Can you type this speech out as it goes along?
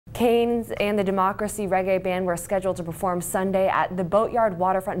Canes and the Democracy Reggae Band were scheduled to perform Sunday at the Boatyard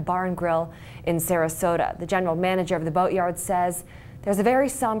Waterfront Bar and Grill in Sarasota. The general manager of the Boatyard says there's a very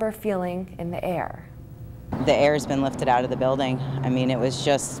somber feeling in the air. The air's been lifted out of the building. I mean, it was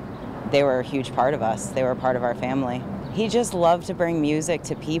just, they were a huge part of us. They were a part of our family. He just loved to bring music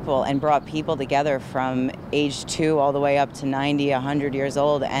to people and brought people together from age 2 all the way up to 90, 100 years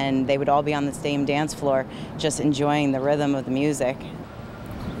old, and they would all be on the same dance floor just enjoying the rhythm of the music.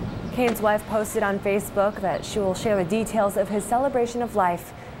 Kane's wife posted on Facebook that she will share the details of his celebration of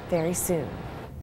life very soon.